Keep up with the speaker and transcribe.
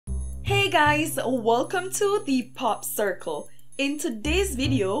Hey guys, welcome to the Pop Circle. In today's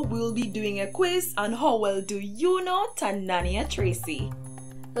video, we'll be doing a quiz on how well do you know Tanaania Tracey.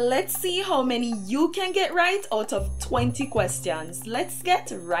 Let's see how many you can get right out of 20 questions. Let's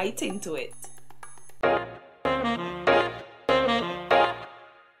get right into it.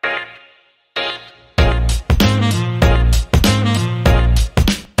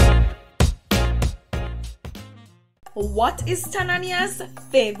 What is Tanaania's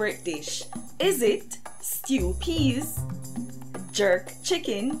favorite dish? Is it stew peas, jerk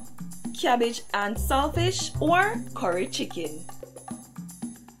chicken, cabbage and saltfish, or curry chicken?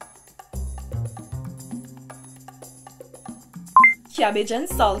 Cabbage and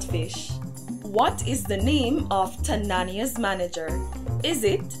saltfish. What is the name of Tanaania's manager? Is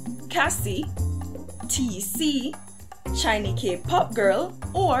it Cassie, TC, Chiny K-pop girl,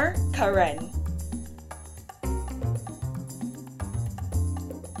 or Karen?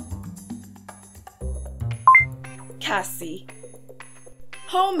 Cassie.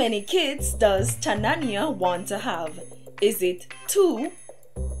 How many kids does Tanaania want to have? Is it 2,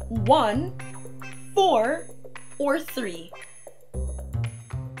 1, 4, or 3?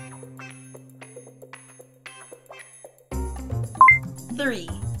 Three.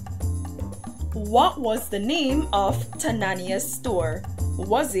 What was the name of Tanaania's store?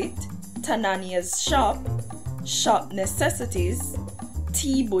 Was it Tanaania's shop, Shop Necessities,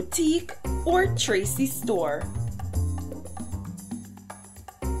 Tea Boutique, or Tracey store?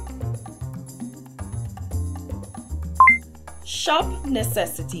 Shop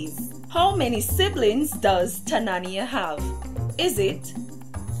Necessities. How many siblings does Tanaania have? Is it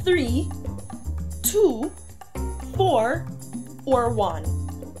 3, 2, 4, or 1?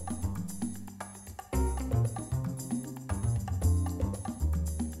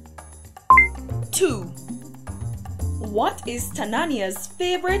 Two. What is Tanaania's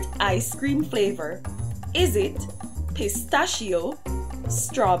favorite ice cream flavor? Is it pistachio,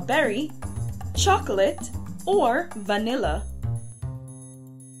 strawberry, chocolate, or vanilla?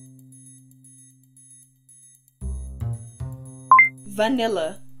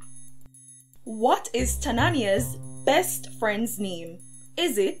 Vanilla. What is Tanaania's best friend's name?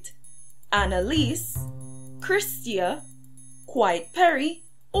 Is it Annalise, Christia, Quiet Perry,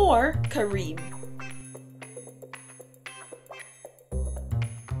 or Kareem?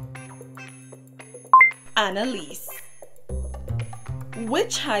 Annalise.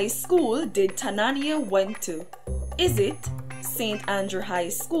 Which high school did Tanaania went to? Is it St. Andrew High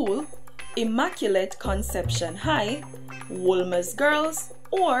School, Immaculate Conception High, Wolmer's Girls,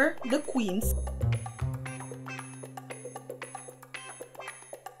 or the Queen's?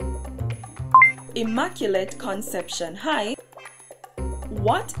 Immaculate Conception High.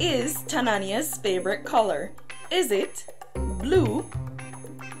 What is Tanaania's favorite color? Is it blue,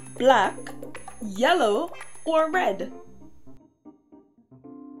 black, yellow, or red?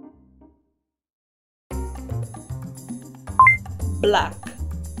 Black.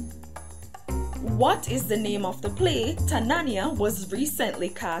 What is the name of the play Tanaania was recently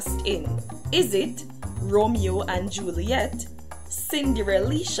cast in? Is it Romeo and Juliet,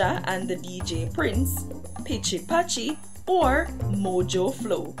 Cinderella and the DJ Prince, Pitchy Patchy, or Mojo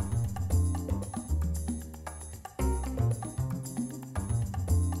Flow?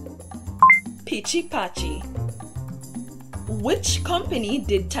 Pitchy Patchy. Which company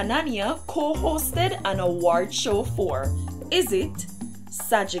did Tanaania co-hosted an award show for? Is it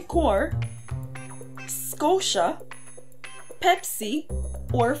Sagicor, Scotia, Pepsi,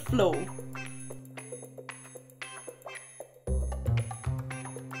 or Flow?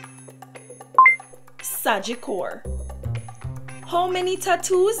 Sagicor. How many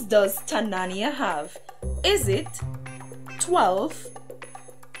tattoos does Tanaania have? Is it 12,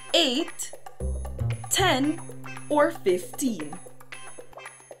 8, 10, or 15?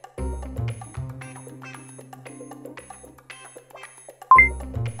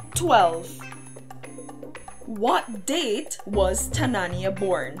 What date was Tanaania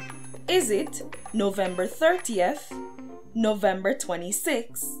born? Is it November 30th, November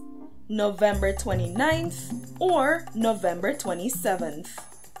 26th, November 29th, or November 27th?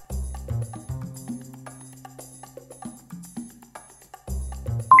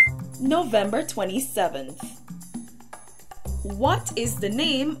 November 27th. What is the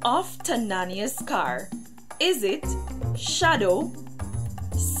name of Tanaania's car? Is it Shadow,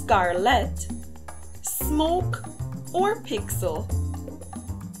 Scarlet, Smoke, or Pixel?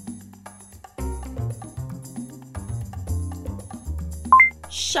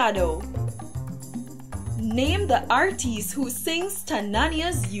 Shadow. Name the artist who sings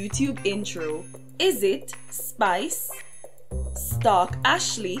Tanaania's YouTube intro. Is it Spice, Stark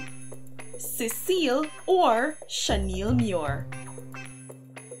Ashley, Cecile or Chanel Muir?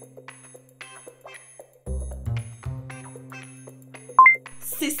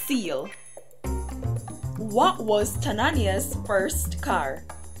 Cecile. What was Tanaania's first car?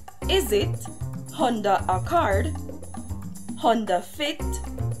 Is it Honda Accord, Honda Fit,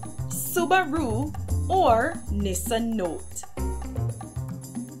 Subaru, or Nissan Note?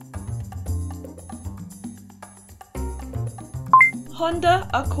 Honda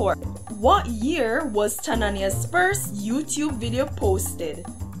Accord. What year was Tanaania's first YouTube video posted?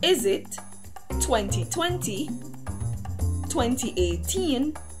 Is it 2020,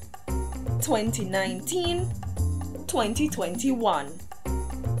 2018, 2019, 2021?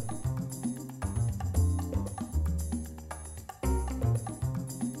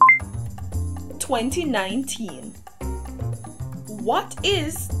 What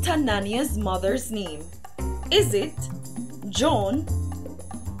is Tanaania's mother's name? Is it Joan,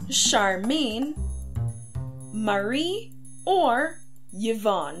 Charmaine, Marie, or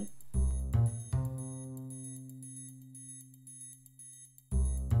Yvonne?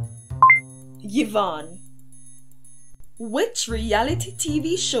 Yvonne. Which reality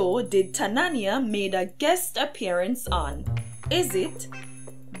TV show did Tanaania made a guest appearance on? Is it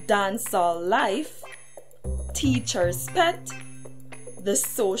Dancehall Life, Teacher's Pet, The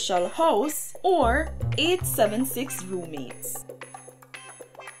Social House, or 876 Roommates?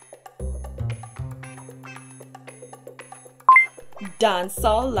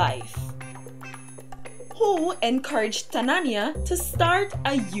 Dancehall Life. Who encouraged Tanaania to start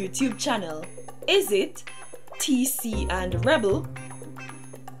a YouTube channel? Is it TC and Rebel,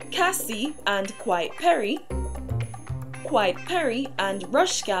 Cassie and Quiet Perry, Quiet Perry and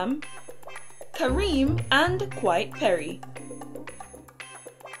Rushcam, Kareem and Quiet Perry?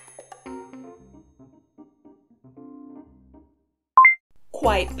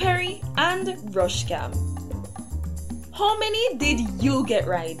 Quiet Perry and Rushcam. How many did you get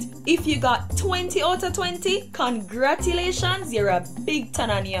right? If you got 20 out of 20, congratulations, you're a big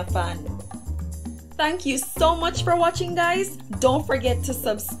Tanaania fan. Thank you so much for watching, guys. Don't forget to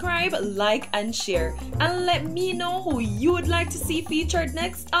subscribe, like, and share. And let me know who you would like to see featured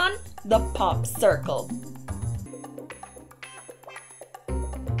next on The Pop Circle.